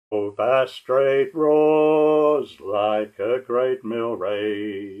Oh, Bass Strait roars like a great mill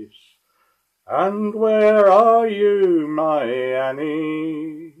race. And where are you, my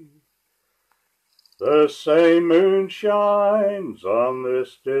Annie? The same moon shines on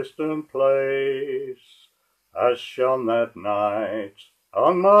this distant place as shone that night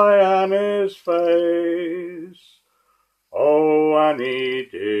on my Annie's face. Oh, Annie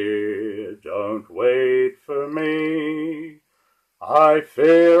dear, don't wait for me. I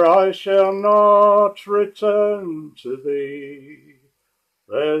fear I shall not return to thee.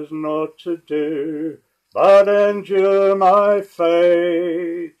 There's naught to do but endure my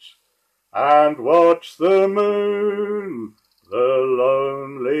fate, and watch the moon, the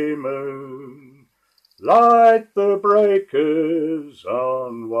lonely moon, light the breakers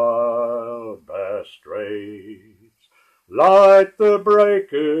on wild Bass Strait. Light the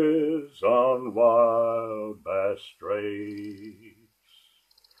breakers on wild Bass Strait.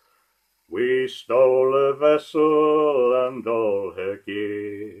 We stole a vessel and all her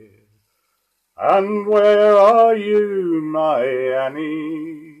gear. And where are you, my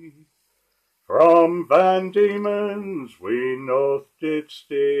Annie? From Van Diemen's we north did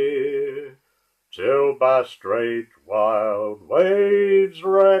steer, till Bass Strait wild waves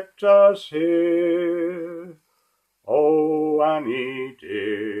wrecked us here. Oh, Annie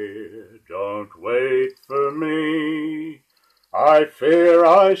dear, don't wait for me. I fear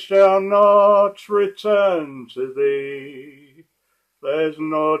I shall not return to thee. There's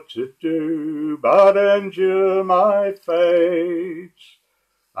naught to do but endure my fate,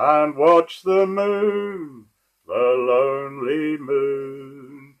 and watch the moon, the lonely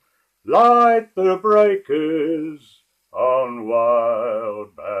moon, light the breakers on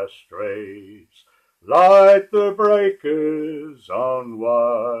wild Bass Strait. Light the breakers on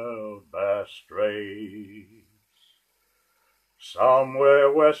wild Bass Strait.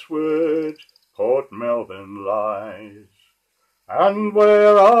 Somewhere westward Port Melbourne lies. And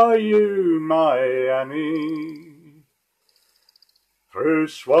where are you, my Annie? Through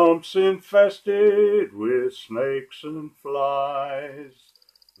swamps infested with snakes and flies,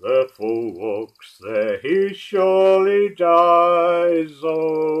 the fool walks there, he surely dies.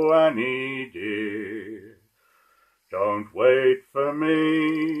 Oh, Annie dear, don't wait for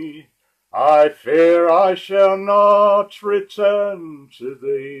me. I fear I shall not return to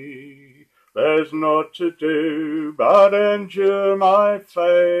thee. There's naught to do but endure my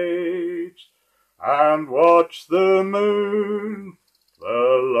fate, and watch the moon, the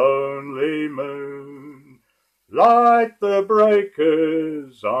lonely moon, light the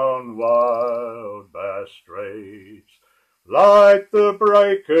breakers on wild Bass Strait. Light the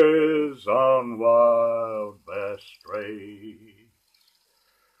breakers on wild Bass Strait.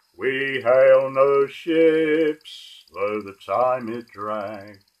 We hail no ships, though the time it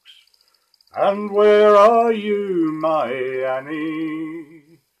drags. And where are you, my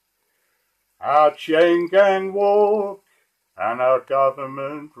Annie? Our chain gang walk and our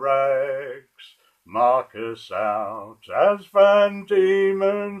government rags mark us out as Van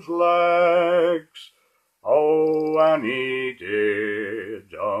Diemen's lags. Oh, Annie dear,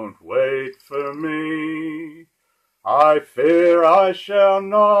 don't wait for me. I fear I shall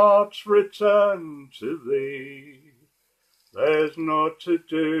not return to thee. There's naught to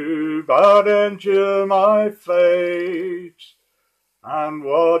do but endure my fate, and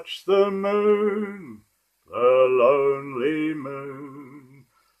watch the moon, the lonely moon,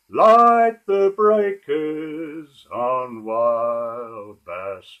 light the breakers on wild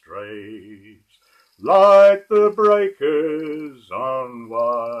Bass Strait. Light the breakers on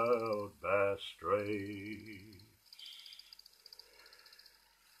wild Bass Strait.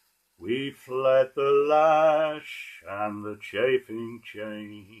 We fled the lash and the chafing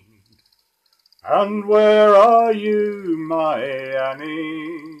chain. And where are you, my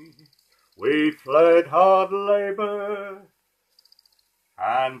Annie? We fled hard labour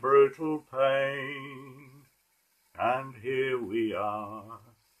and brutal pain, and here we are,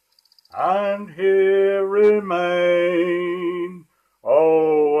 and here remain.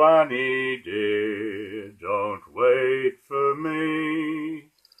 Oh, Annie dear, don't wait for me.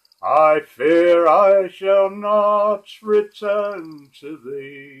 I fear I shall not return to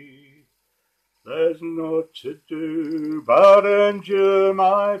thee. There's naught to do but endure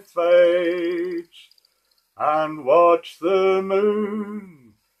my fate, and watch the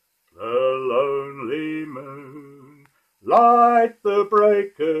moon, the lonely moon, light the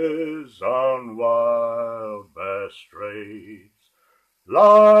breakers on wild Bass Strait.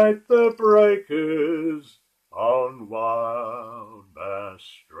 Light the breakers on wild Bass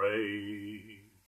Strait.